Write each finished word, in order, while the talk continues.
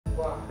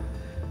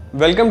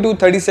Welcome to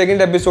 32nd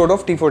episode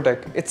of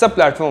TEA4TECH. It's a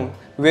platform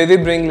where we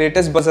bring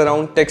latest buzz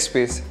around tech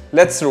space.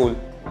 Let's roll.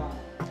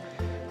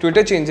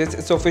 Twitter changes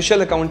its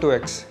official account to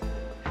X.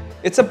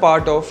 It's a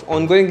part of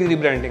ongoing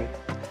rebranding.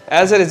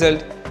 As a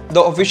result,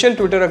 the official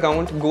Twitter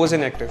account goes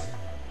inactive.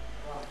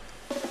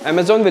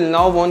 Amazon will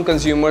now warn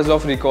consumers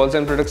of recalls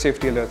and product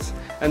safety alerts,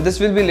 and this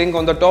will be linked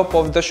on the top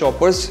of the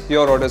Shoppers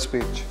Your Orders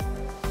page.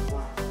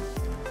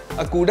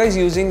 Akooda is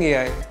using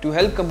AI to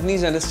help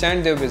companies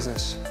understand their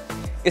business.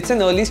 It's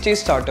an early stage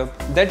startup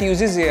that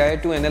uses AI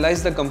to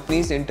analyze the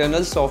company's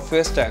internal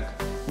software stack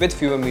with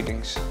fewer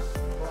meetings.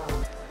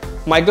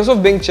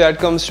 Microsoft Bing Chat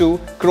comes to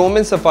Chrome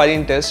and Safari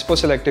in test for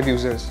selective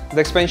users. The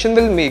expansion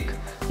will make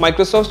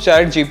Microsoft's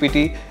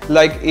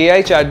ChatGPT-like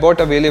AI chatbot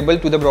available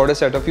to the broader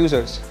set of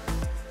users.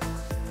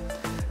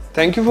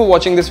 Thank you for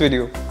watching this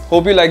video.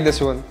 Hope you liked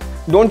this one.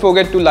 Don't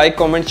forget to like,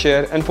 comment,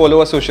 share and follow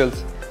our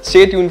socials.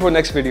 Stay tuned for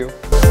next video.